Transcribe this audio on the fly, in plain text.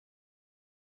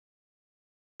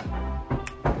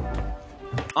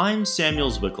I'm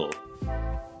Samuel Zwickel.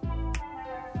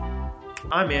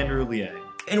 I'm Andrew Liang.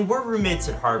 And we're roommates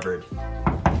at Harvard.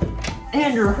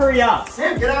 Andrew, hurry up!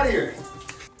 Sam, get out of here!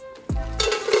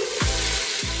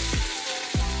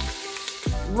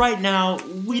 Right now,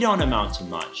 we don't amount to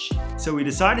much. So we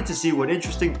decided to see what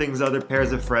interesting things other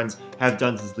pairs of friends have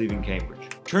done since leaving Cambridge.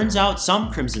 Turns out some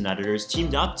Crimson editors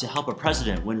teamed up to help a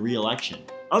president win re-election.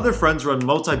 Other friends run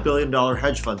multi-billion-dollar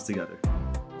hedge funds together.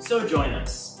 So join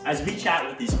us as we chat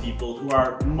with these people who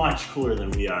are much cooler than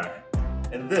we are.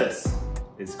 And this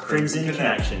is Crimson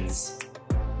Connections.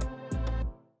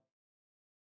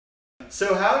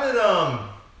 So how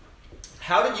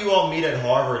did you all meet at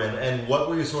Harvard, and what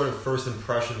were your sort of first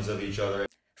impressions of each other?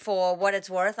 For what it's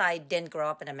worth, I didn't grow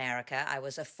up in America. I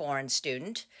was a foreign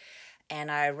student, and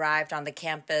I arrived on the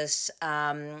campus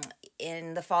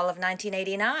in the fall of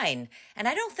 1989. And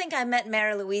I don't think I met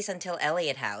Mary Louise until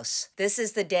Eliot House. This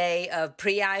is the day of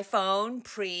pre-iPhone,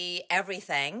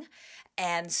 pre-everything.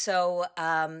 And so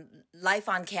life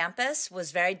on campus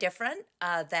was very different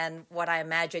than what I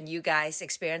imagine you guys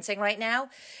experiencing right now.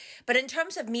 But in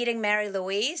terms of meeting Mary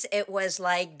Louise, it was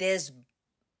like this.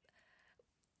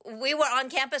 We were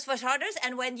on campus for starters,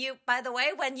 and when you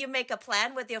make a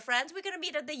plan with your friends, we're going to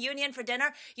meet at the Union for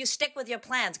dinner, you stick with your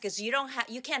plans because you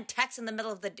can't text in the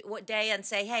middle of the day and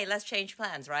say, hey, let's change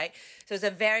plans, right? So it's a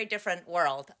very different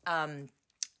world.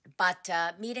 But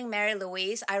meeting Mary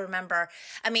Louise, I remember,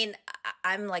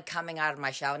 I'm like coming out of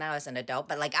my shell now as an adult,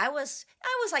 but like I was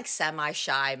like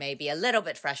semi-shy, maybe a little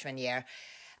bit freshman year.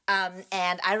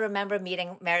 And I remember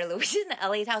meeting Mary Louise in the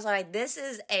Eliot House. I'm like, this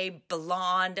is a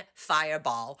blonde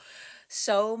fireball.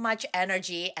 So much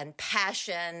energy and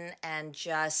passion and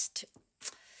just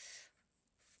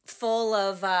full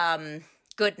of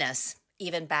goodness,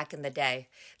 even back in the day.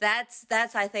 That's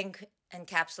I think,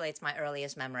 encapsulates my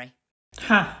earliest memory.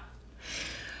 Huh.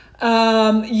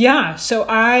 So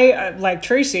I, like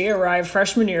Tracy, arrived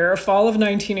freshman year, fall of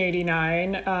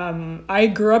 1989. I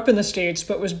grew up in the States,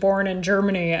 but was born in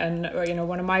Germany. And,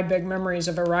 one of my big memories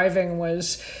of arriving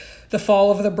was the fall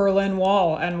of the Berlin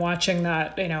Wall and watching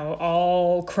that,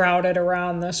 all crowded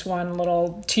around this one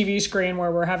little TV screen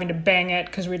where we're having to bang it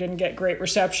because we didn't get great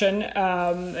reception,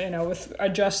 with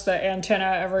adjust the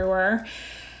antenna everywhere.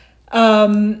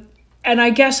 And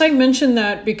I guess I mentioned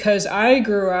that because I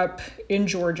grew up in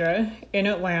Georgia, in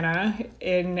Atlanta,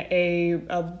 in a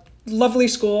lovely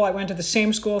school. I went to the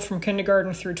same school from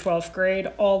kindergarten through 12th grade,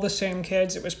 all the same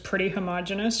kids. It was pretty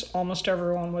homogenous. Almost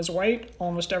everyone was white.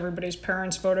 Almost everybody's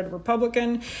parents voted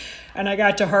Republican. And I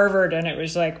got to Harvard and it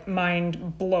was like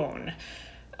mind blown.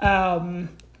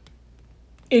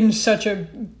 In such a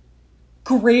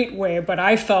great way, but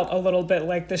I felt a little bit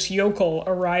like this yokel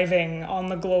arriving on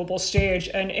the global stage.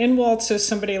 And in waltzes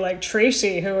somebody like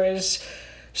Tracy, who is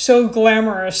so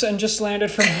glamorous and just landed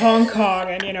from Hong Kong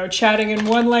and, chatting in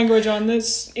one language on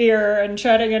this ear and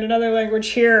chatting in another language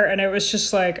here. And it was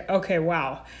just like, okay,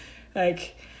 wow.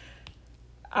 Like,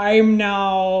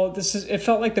 it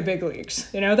felt like the big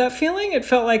leagues, that feeling? It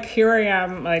felt like here I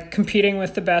am, like competing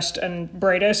with the best and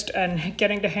brightest and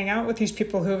getting to hang out with these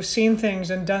people who have seen things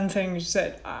and done things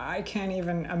that I can't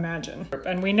even imagine.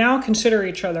 And we now consider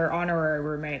each other honorary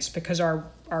roommates because our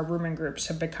rooming groups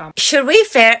have become. Should we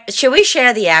share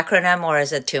the acronym or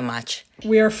is it too much?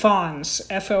 We are FONS,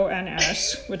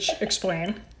 FONS, which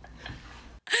explain.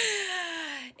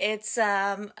 It's,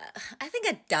 I think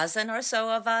a dozen or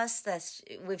so of us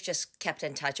we've just kept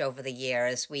in touch over the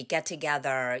years. We get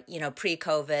together,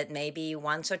 pre-COVID, maybe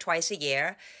once or twice a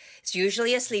year. It's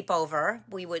usually a sleepover.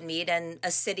 We would meet in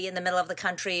a city in the middle of the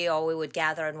country or we would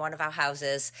gather in one of our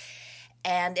houses.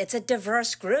 And it's a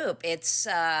diverse group. It's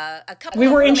a couple. We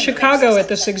were in Chicago at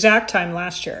this exact time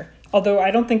last year, although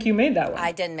I don't think you made that one.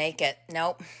 I didn't make it,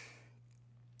 nope.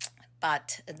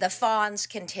 But the fawns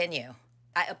continue.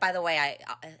 By the way,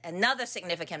 another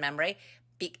significant memory,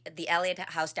 the Eliot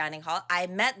House Dining Hall. I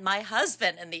met my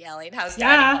husband in the Eliot House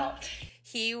Dining Hall.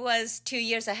 He was 2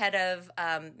 years ahead of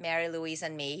Mary Louise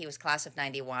and me. He was class of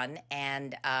 91,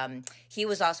 and he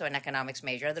was also an economics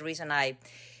major. The reason I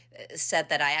said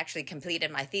that I actually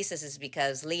completed my thesis is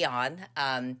because Liang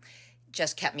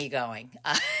just kept me going.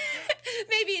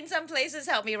 Maybe in some places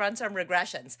helped me run some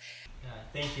regressions. Yeah,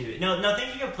 thank you. Now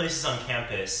thinking of places on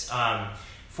campus,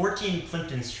 14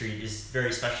 Plimpton Street is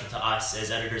very special to us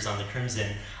as editors on the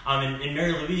Crimson. And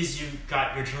Mary Louise, you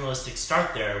got your journalistic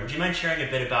start there. Would you mind sharing a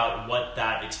bit about what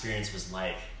that experience was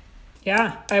like?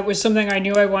 Yeah, it was something I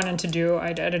knew I wanted to do.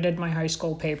 I'd edited my high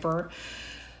school paper.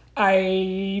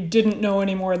 I didn't know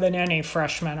any more than any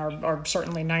freshman, or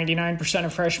certainly 99%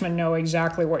 of freshmen know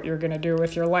exactly what you're going to do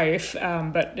with your life.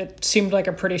 But it seemed like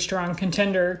a pretty strong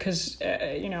contender because,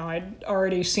 I'd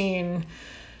already seen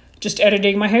just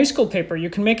editing my high school paper. You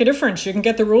can make a difference. You can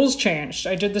get the rules changed.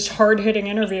 I did this hard-hitting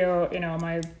interview,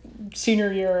 my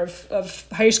senior year of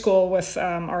high school with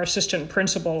our assistant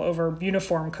principal over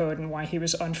uniform code and why he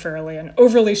was unfairly and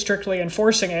overly strictly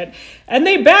enforcing it. And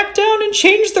they backed down and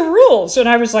changed the rules. And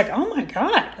I was like, oh my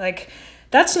God, like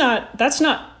that's not,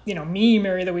 me,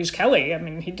 Mary Louise Kelly. I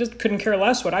mean, he just couldn't care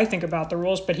less what I think about the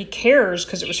rules, but he cares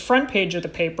because it was front page of the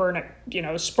paper and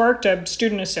it, sparked a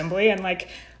student assembly and like,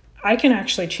 I can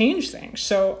actually change things.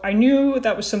 So I knew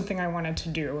that was something I wanted to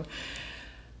do.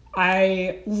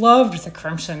 I loved the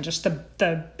Crimson, just the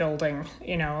building,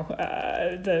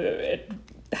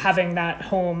 having that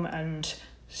home and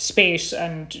space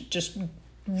and just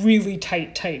really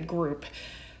tight group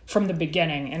from the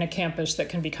beginning in a campus that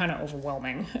can be kind of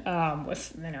overwhelming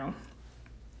with,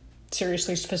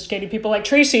 seriously sophisticated people like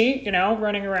Tracy,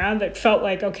 running around that felt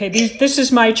like, okay, this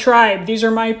is my tribe. These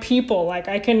are my people. Like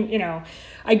I can,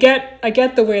 I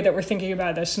get the way that we're thinking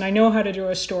about this and I know how to do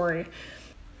a story.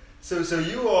 So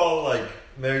you all, like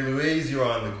Mary Louise, you're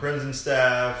on the Crimson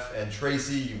staff, and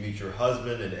Tracy, you meet your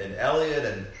husband, and Eliot,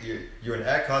 and you're an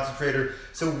ACT concentrator.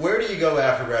 So where do you go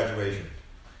after graduation?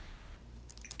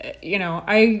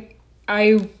 I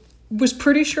was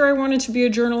pretty sure I wanted to be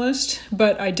a journalist,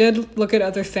 but I did look at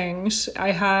other things.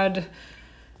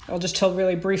 I'll just tell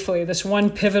really briefly, this one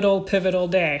pivotal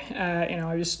day.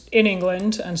 I was in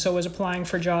England and so was applying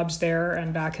for jobs there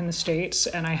and back in the States.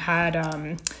 And I had,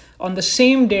 on the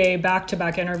same day,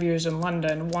 back-to-back interviews in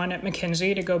London, one at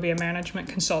McKinsey to go be a management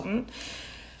consultant.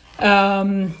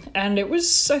 And it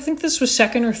was, I think this was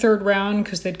second or third round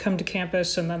because they'd come to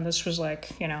campus and then this was like,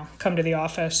 come to the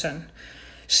office and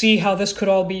see how this could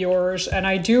all be yours. And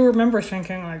I do remember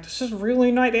thinking, like, this is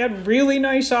really nice. They had really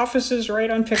nice offices right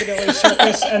on Piccadilly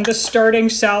Circus, and the starting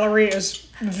salary was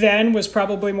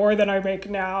probably more than I make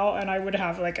now, and I would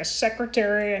have like a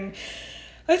secretary, and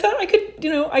I thought I could do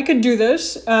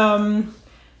this. I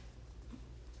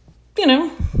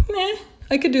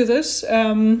could do this.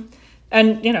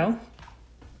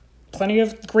 Plenty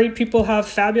of great people have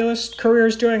fabulous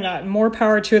careers doing that, and more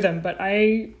power to them. But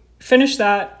I finished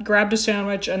that, grabbed a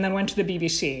sandwich, and then went to the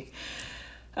BBC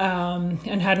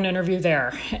and had an interview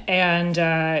there. And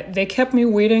they kept me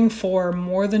waiting for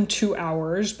more than 2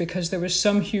 hours because there was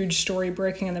some huge story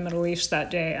breaking in the Middle East that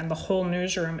day, and the whole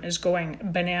newsroom is going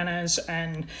bananas,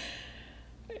 and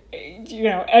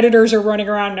editors are running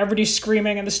around and everybody's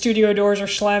screaming and the studio doors are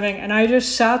slamming. And I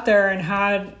just sat there and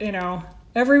had,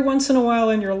 every once in a while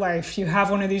in your life, you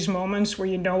have one of these moments where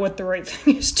you know what the right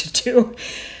thing is to do.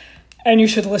 And you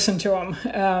should listen to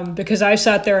them because I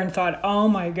sat there and thought, oh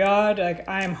my God, like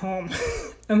I am home.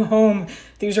 I'm home.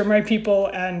 These are my people,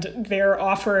 and they're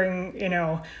offering,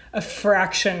 a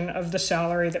fraction of the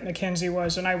salary that McKinsey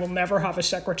was, and I will never have a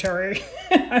secretary.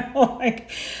 I'm like,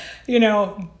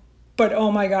 but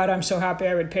oh my God, I'm so happy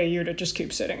I would pay you to just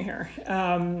keep sitting here.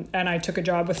 And I took a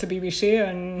job with the BBC,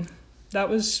 and that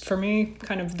was for me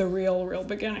kind of the real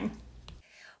beginning.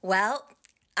 Well,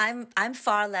 I'm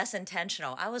far less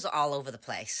intentional. I was all over the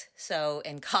place. So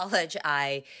in college,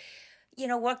 I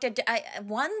worked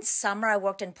one summer I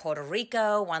worked in Puerto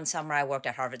Rico. One summer I worked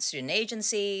at Harvard Student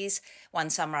Agencies. One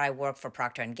summer I worked for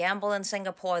Procter & Gamble in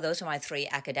Singapore. Those were my 3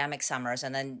 academic summers.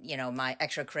 And then, my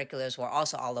extracurriculars were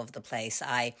also all over the place.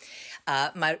 Our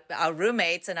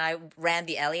roommates and I ran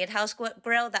the Eliot House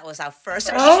Grille. That was our first.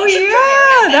 Oh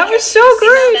yeah, that was so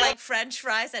great. Like French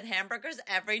fries and hamburgers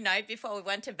every night before we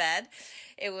went to bed.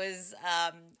 It was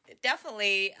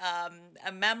definitely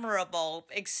a memorable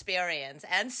experience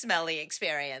and smelly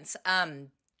experience.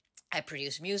 I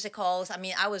produced musicals. I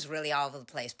mean, I was really all over the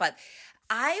place. But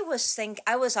I was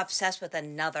obsessed with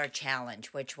another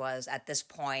challenge, which was at this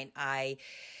point I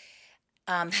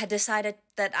had decided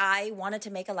that I wanted to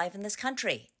make a life in this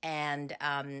country, and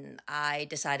I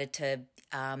decided to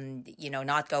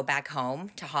not go back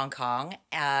home to Hong Kong.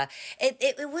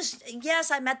 It was,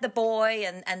 yes, I met the boy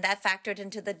and that factored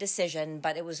into the decision,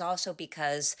 but it was also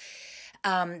because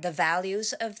the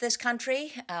values of this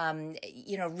country,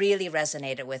 really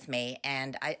resonated with me.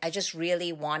 And I just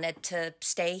really wanted to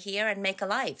stay here and make a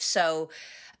life. So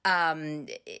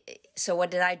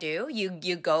what did I do?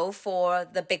 You go for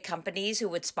the big companies who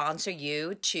would sponsor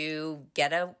you to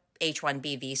get a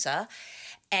H-1B visa.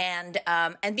 And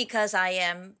because I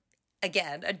am,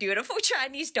 again, a dutiful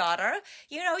Chinese daughter,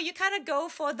 you kind of go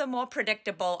for the more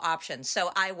predictable options.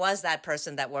 So I was that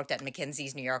person that worked at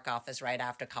McKinsey's New York office right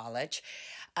after college.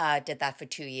 Did that for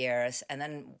 2 years. And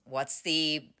then what's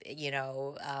the,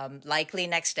 likely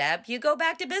next step? You go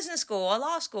back to business school or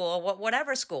law school or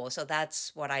whatever school. So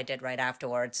that's what I did right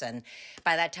afterwards. And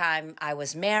by that time I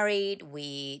was married.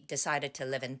 We decided to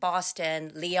live in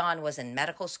Boston. Leon was in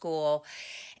medical school.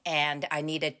 And I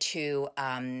needed to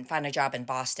find a job in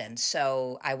Boston.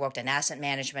 So I worked in asset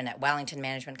management at Wellington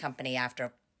Management Company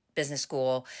after business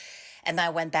school. And then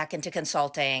I went back into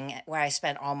consulting, where I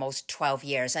spent almost 12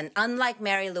 years. And unlike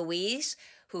Mary Louise,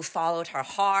 who followed her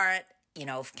heart,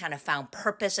 kind of found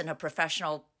purpose in her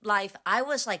professional life, I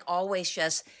was like always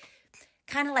just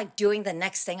kind of like doing the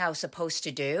next thing I was supposed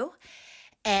to do.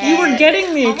 And you were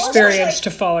getting the experience to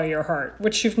follow your heart,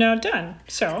 which you've now done.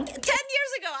 So 10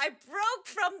 years ago, I broke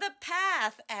from the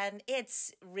path, and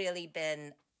it's really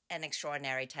been an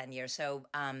extraordinary 10 years. So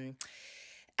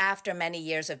after many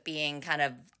years of being kind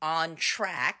of on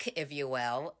track, if you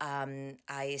will,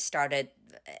 I started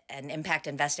an impact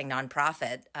investing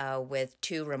nonprofit with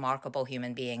two remarkable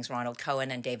human beings, Ronald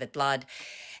Cohen and David Blood.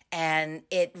 And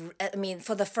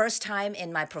for the first time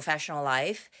in my professional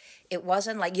life, it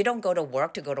wasn't like you don't go to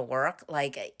work to go to work.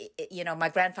 Like, my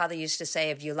grandfather used to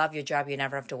say, if you love your job, you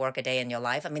never have to work a day in your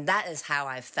life. I mean, that is how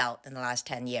I've felt in the last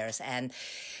 10 years. And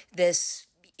this,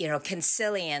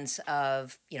 consilience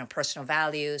of, personal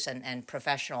values and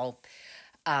professional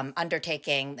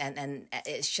undertaking. And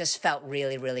it's just felt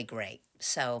really, really great.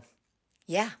 So,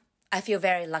 yeah, I feel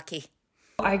very lucky.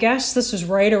 I guess this is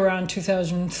right around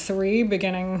 2003,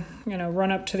 beginning,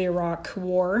 run up to the Iraq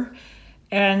War.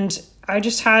 And I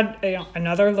just had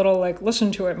another little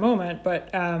listen to it moment, but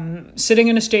sitting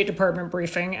in a State Department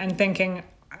briefing and thinking,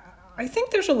 I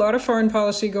think there's a lot of foreign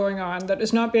policy going on that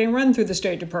is not being run through the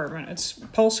State Department. It's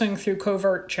pulsing through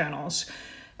covert channels,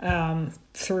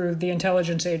 through the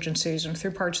intelligence agencies and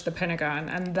through parts of the Pentagon.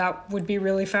 And that would be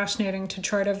really fascinating to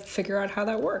try to figure out how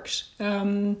that works.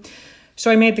 So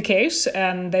I made the case,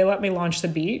 and they let me launch the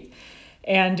beat.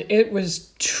 And it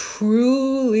was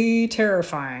truly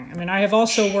terrifying. I mean, I have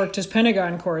also worked as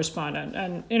Pentagon correspondent,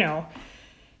 and,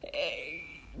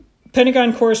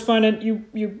 Pentagon correspondent,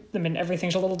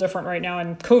 everything's a little different right now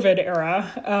in COVID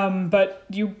era, but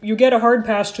you get a hard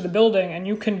pass to the building, and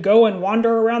you can go and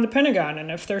wander around the Pentagon. And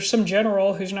if there's some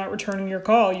general who's not returning your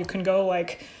call, you can go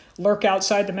lurk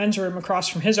outside the men's room across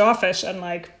from his office and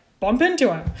bump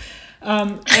into him.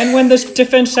 And when the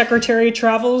defense secretary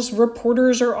travels,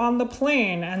 reporters are on the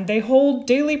plane, and they hold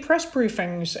daily press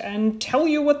briefings and tell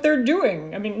you what they're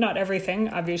doing. I mean, not everything,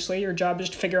 obviously. Your job is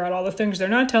to figure out all the things they're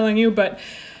not telling you, but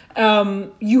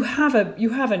you have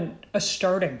a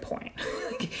starting point.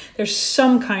 There's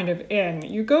some kind of in.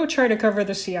 You go try to cover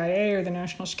the CIA or the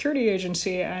National Security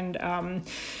Agency, and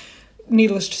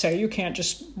needless to say, you can't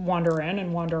just wander in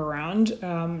and wander around.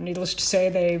 Needless to say,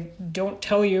 they don't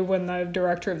tell you when the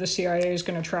director of the CIA is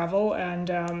going to travel,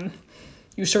 and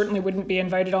you certainly wouldn't be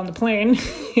invited on the plane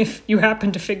if you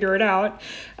happen to figure it out.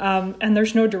 And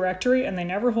there's no directory, and they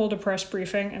never hold a press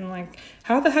briefing. And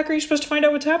how the heck are you supposed to find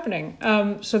out what's happening?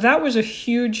 So that was a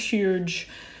huge, huge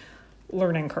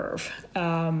learning curve.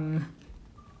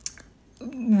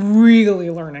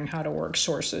 Really learning how to work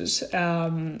sources,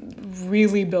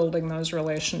 really building those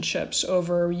relationships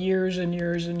over years and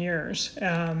years and years.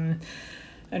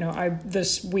 I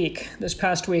this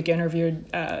past week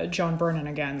interviewed John Brennan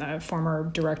again, the former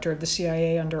director of the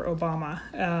CIA under Obama.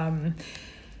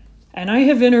 And I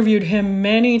have interviewed him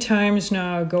many times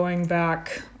now, going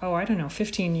back,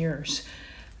 15 years.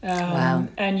 Wow.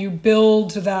 And you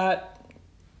build that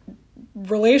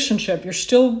relationship. You're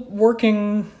still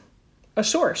working a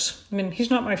source. I mean, he's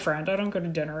not my friend. I don't go to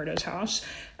dinner at his house.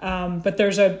 But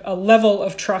there's a level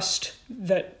of trust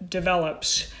that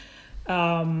develops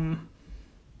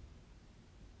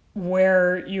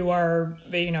where you are,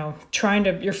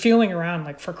 you're feeling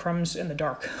around for crumbs in the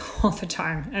dark all the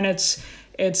time. And it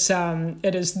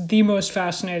is the most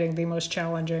fascinating, the most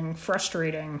challenging,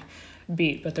 frustrating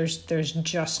beat, but there's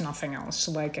just nothing else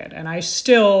like it. And I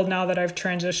still, now that I've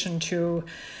transitioned to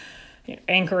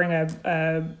anchoring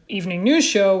a evening news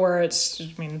show where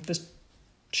this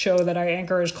show that I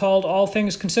anchor is called All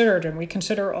Things Considered, and we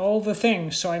consider all the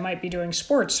things. So I might be doing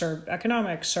sports or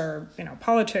economics or,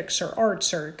 politics or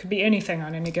arts, or it could be anything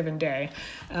on any given day.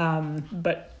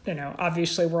 But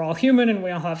obviously we're all human, and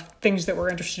we all have things that we're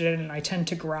interested in. And I tend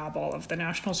to grab all of the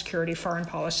national security, foreign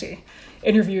policy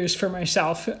interviews for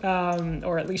myself,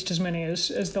 or at least as many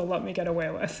as they'll let me get away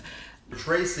with.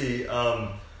 Tracy,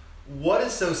 what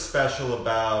is so special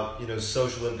about,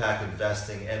 social impact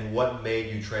investing, and what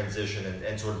made you transition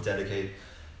and sort of dedicate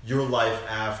your life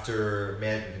after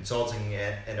management consulting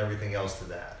and everything else to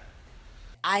that?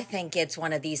 I think it's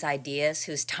one of these ideas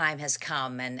whose time has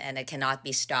come and it cannot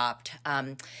be stopped.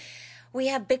 We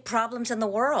have big problems in the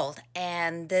world,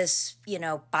 and this,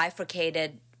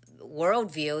 bifurcated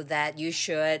worldview that you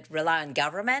should rely on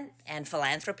government and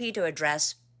philanthropy to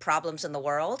address problems in the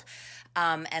world,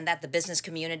 and that the business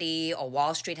community or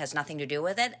Wall Street has nothing to do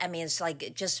with it. I mean, it's like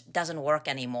it just doesn't work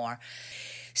anymore.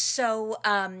 So,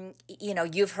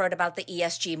 you've heard about the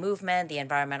ESG movement, the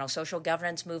environmental social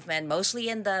governance movement, mostly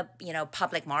in the,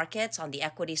 public markets on the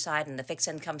equity side and the fixed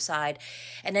income side.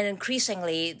 And then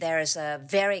increasingly, there's a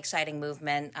very exciting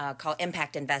movement called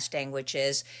impact investing, which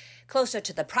is closer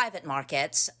to the private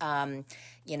markets. A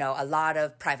lot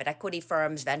of private equity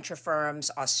firms, venture firms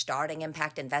are starting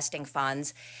impact investing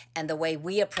funds. And the way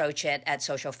we approach it at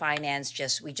Social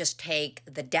Finance, we just take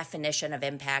the definition of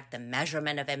impact, the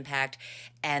measurement of impact,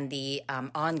 and the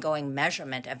ongoing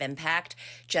measurement of impact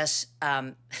just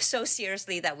so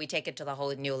seriously that we take it to the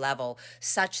whole new level,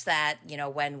 such that,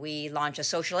 when we launch a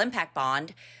social impact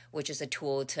bond, which is a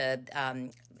tool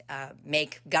to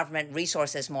make government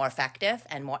resources more effective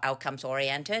and more outcomes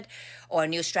oriented, or a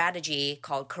new strategy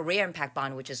called Career Impact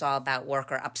Bond, which is all about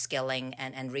worker upskilling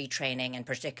and retraining, and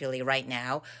particularly right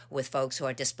now with folks who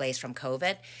are displaced from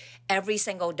COVID. Every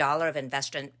single dollar of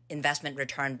investment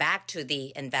return back to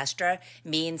the investor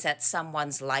means that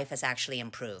someone's life has actually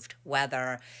improved,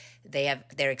 whether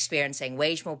they're experiencing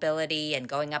wage mobility and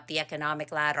going up the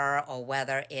economic ladder, or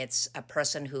whether it's a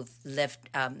person who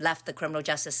left the criminal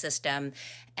justice system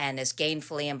and is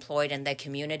gainfully employed in their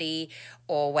community,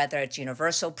 or whether it's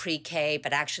universal pre-K,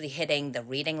 but actually hitting the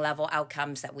reading level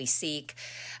outcomes that we seek.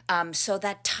 So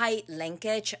that tight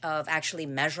linkage of actually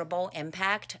measurable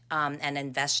impact and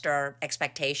investor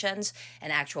expectations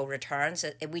and actual returns,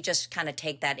 we just kind of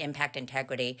take that impact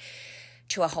integrity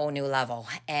to a whole new level.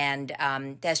 And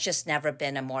there's just never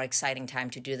been a more exciting time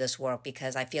to do this work,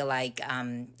 because I feel like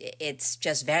it's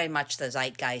just very much the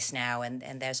zeitgeist now,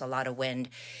 and there's a lot of wind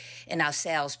in our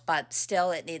sails, but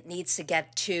still it needs to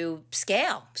get to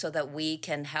scale so that we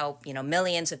can help,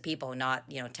 millions of people, not,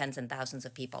 tens and thousands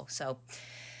of people. So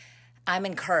I'm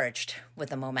encouraged with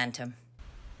the momentum.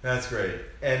 That's great.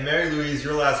 And Mary Louise,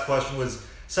 your last question was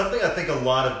something I think a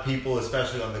lot of people,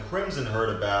 especially on the Crimson, heard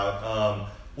about,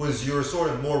 was your sort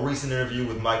of more recent interview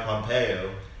with Mike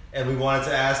Pompeo. And we wanted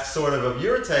to ask sort of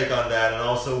your take on that, and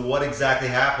also what exactly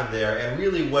happened there, and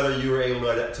really whether you were able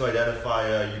to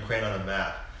identify Ukraine on a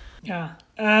map. Yeah.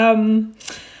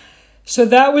 So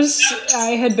that was,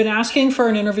 I had been asking for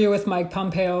an interview with Mike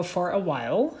Pompeo for a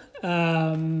while.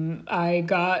 I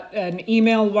got an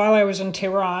email while I was in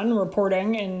Tehran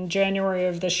reporting in January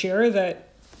of this year that,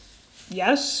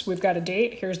 yes, we've got a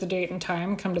date. Here's the date and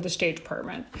time. Come to the State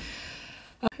Department.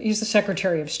 He's the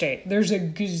Secretary of State. there's a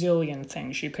gazillion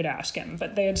things you could ask him,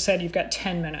 but they had said you've got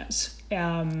 10 minutes.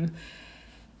 And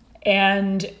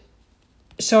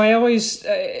so I always,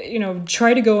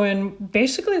 try to go in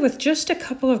basically with just a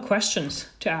couple of questions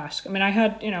to ask. I mean, I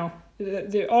had,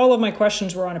 all of my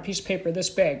questions were on a piece of paper this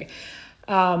big,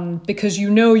 because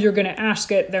you're going to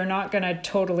ask it. They're not going to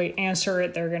totally answer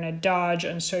it. They're going to dodge.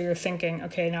 And so you're thinking,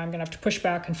 okay, now I'm going to have to push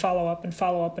back and follow up and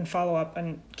follow up and follow up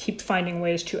and keep finding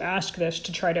ways to ask this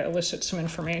to try to elicit some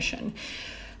information.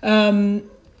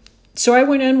 So I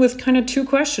went in with kind of two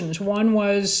questions. One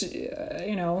was,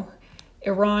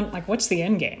 Iran, like, what's the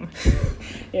end game?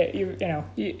 You're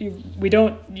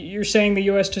saying the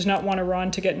U.S. does not want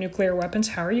Iran to get nuclear weapons.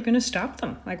 How are you going to stop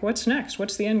them? Like, what's next?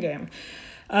 What's the end game?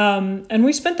 And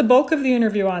we spent the bulk of the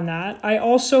interview on that. I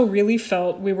also really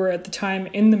felt we were at the time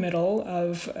in the middle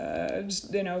of,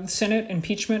 Senate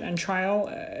impeachment and trial.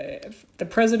 The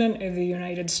President of the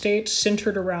United States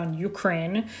centered around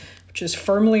Ukraine, which is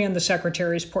firmly in the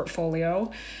Secretary's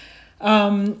portfolio.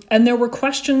 And there were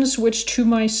questions which, to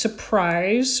my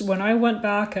surprise, when I went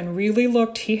back and really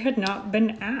looked, he had not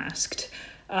been asked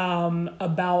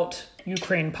about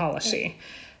Ukraine policy.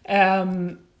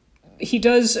 He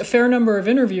does a fair number of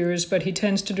interviews, but he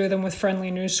tends to do them with friendly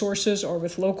news sources or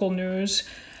with local news.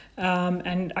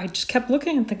 And I just kept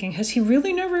looking and thinking, has he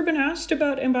really never been asked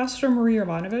about Ambassador Marie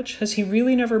Yovanovitch? Has he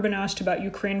really never been asked about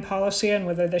Ukraine policy and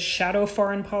whether the shadow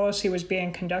foreign policy was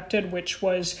being conducted, which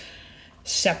was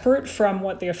separate from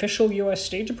what the official U.S.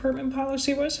 State Department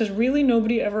policy was? Has really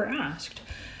nobody ever asked?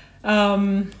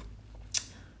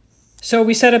 So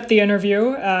we set up the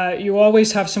interview. You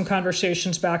always have some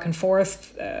conversations back and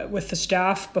forth with the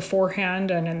staff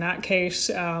beforehand. And in that case,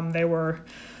 they were,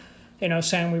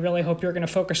 saying, we really hope you're going to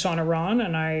focus on Iran.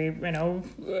 And I,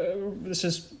 this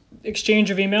is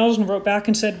exchange of emails, and wrote back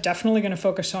and said, definitely going to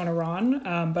focus on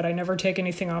Iran. But I never take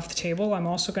anything off the table. I'm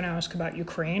also going to ask about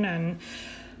Ukraine. And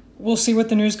we'll see what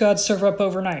the news gods serve up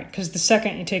overnight. Because the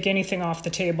second you take anything off the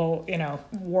table,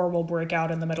 war will break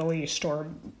out in the Middle East, or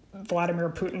Vladimir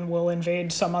Putin will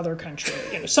invade some other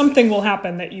country. Something will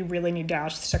happen that you really need to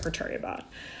ask the secretary about.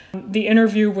 The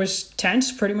interview was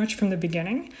tense pretty much from the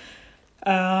beginning.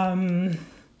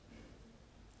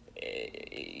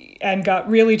 And got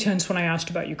really tense when I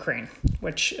asked about Ukraine,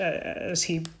 which, as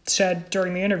he said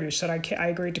during the interview, said, I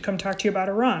agreed to come talk to you about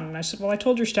Iran. And I said, well, I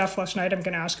told your staff last night I'm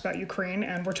going to ask about Ukraine,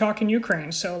 and we're talking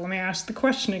Ukraine, so let me ask the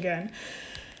question again.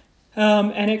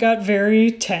 And it got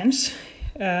very tense.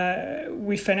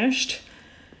 We finished.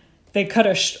 They cut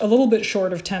a little bit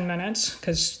short of 10 minutes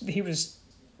because he was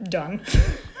done.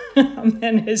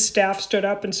 And his staff stood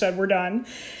up and said, we're done.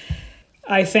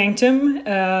 I thanked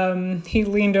him. He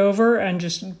leaned over and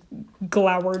just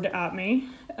glowered at me,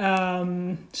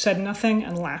 said nothing,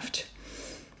 and left.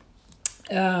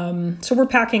 So we're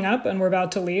packing up and we're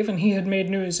about to leave, and he had made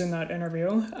news in that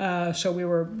interview. So we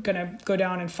were going to go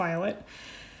down and file it.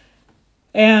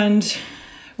 And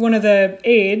one of the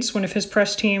aides, one of his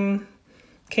press team,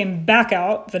 came back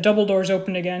out. The double doors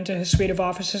opened again to his suite of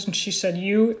offices, and she said,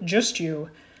 just you,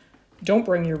 don't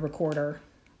bring your recorder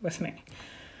with me.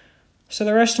 So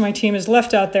the rest of my team is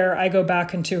left out there. I go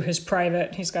back into his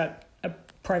he's got a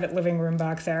private living room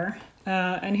back there.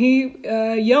 And he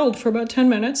yelled for about 10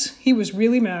 minutes. He was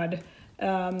really mad.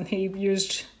 He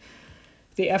used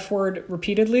the F word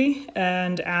repeatedly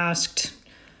and asked,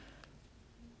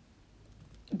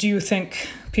 do you think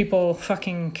people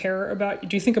fucking care about,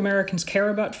 do you think Americans care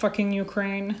about fucking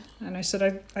Ukraine? And I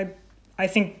said, I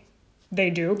think they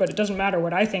do, but it doesn't matter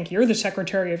what I think. You're the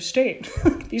Secretary of State.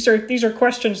 These are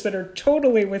questions that are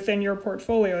totally within your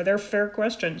portfolio. They're fair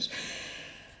questions.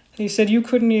 He said, you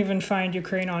couldn't even find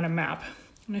Ukraine on a map.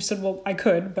 And I said, well, I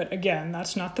could, but again,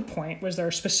 that's not the point. Was there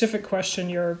a specific question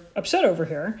you're upset over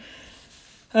here?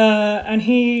 And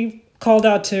he called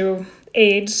out to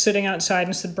aides sitting outside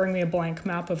and said, bring me a blank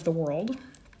map of the world.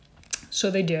 So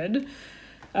they did.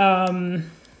 Like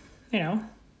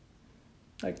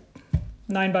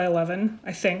 9 by 11,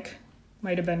 I think.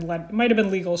 Might have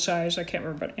been legal size, I can't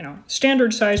remember, but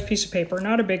standard size piece of paper,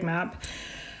 not a big map.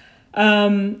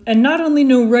 And not only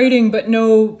no writing, but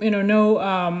no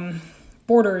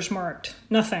borders marked,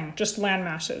 nothing, just land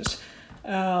masses.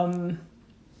 And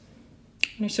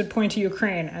he said, point to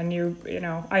Ukraine, and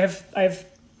I have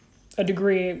a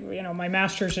degree, my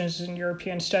master's is in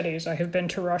European studies. I have been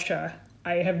to Russia.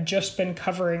 I have just been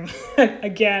covering,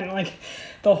 again, like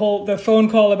the phone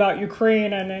call about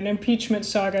Ukraine and an impeachment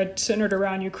saga centered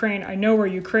around Ukraine. I know where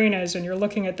Ukraine is, and you're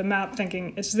looking at the map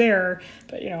thinking it's there,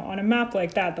 but, on a map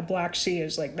like that, the Black Sea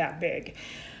is like that big.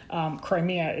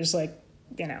 Crimea is like,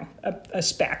 a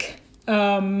speck.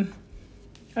 I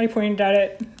pointed at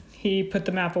it. He put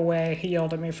the map away. He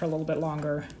yelled at me for a little bit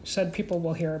longer, said people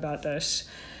will hear about this.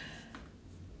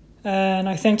 And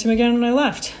I thanked him again when I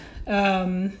left.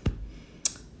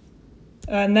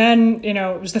 And then,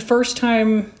 it was the first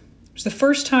time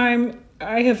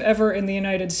I have ever in the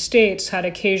United States had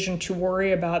occasion to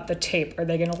worry about the tape. Are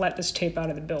they going to let this tape out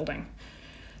of the building?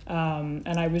 And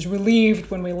I was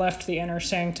relieved when we left the inner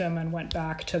sanctum and went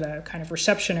back to the kind of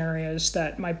reception areas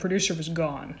that my producer was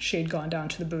gone. She had gone down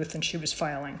to the booth and she was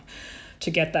filing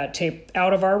to get that tape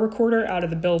out of our recorder, out of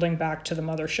the building, back to the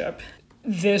mothership.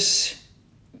 This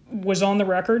was on the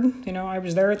record. I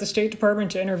was there at the State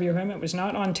Department to interview him. It was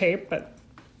not on tape, but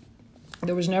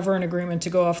there was never an agreement to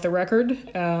go off the record.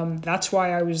 That's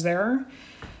why I was there.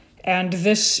 And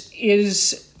this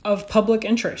is of public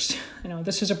interest.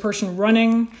 This is a person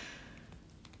running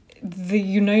the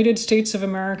United States of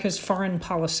America's foreign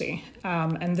policy.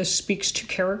 And this speaks to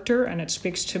character, and it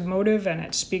speaks to motive, and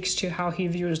it speaks to how he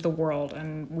views the world.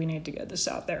 And we need to get this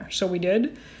out there. So we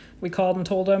did. We called and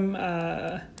told him,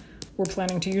 we're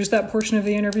planning to use that portion of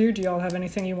the interview. Do y'all have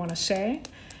anything you want to say?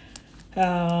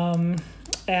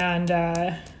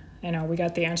 We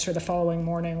got the answer the following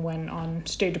morning when on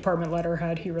State Department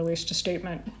letterhead he released a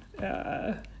statement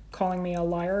calling me a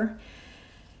liar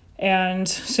and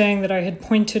saying that I had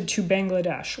pointed to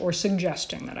Bangladesh, or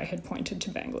suggesting that I had pointed to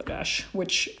Bangladesh,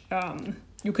 which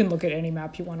you can look at any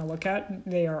map you want to look at.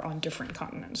 They are on different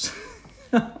continents.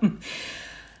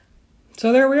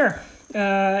 So there we are.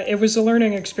 It was a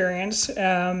learning experience,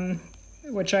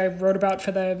 which I wrote about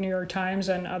for the New York Times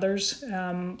and others.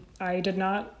 I did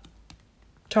not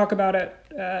talk about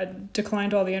it,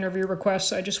 declined all the interview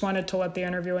requests. I just wanted to let the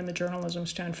interview and the journalism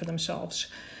stand for themselves,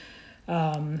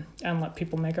 and let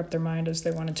people make up their mind as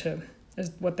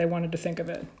what they wanted to think of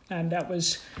it. And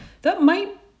that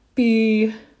might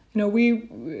be,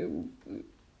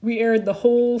 we aired the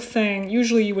whole thing.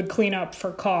 Usually you would clean up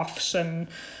for coughs and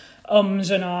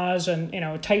ums and ahs and,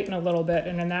 tighten a little bit.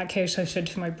 And in that case, I said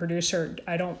to my producer,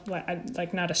 I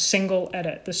like not a single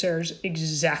edit. This airs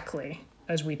exactly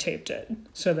as we taped it,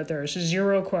 so that there is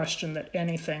zero question that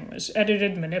anything was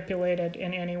edited, manipulated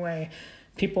in any way.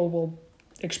 People will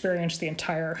experience the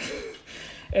entire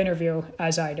interview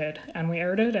as I did. And we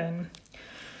aired it, and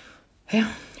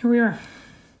yeah, here we are.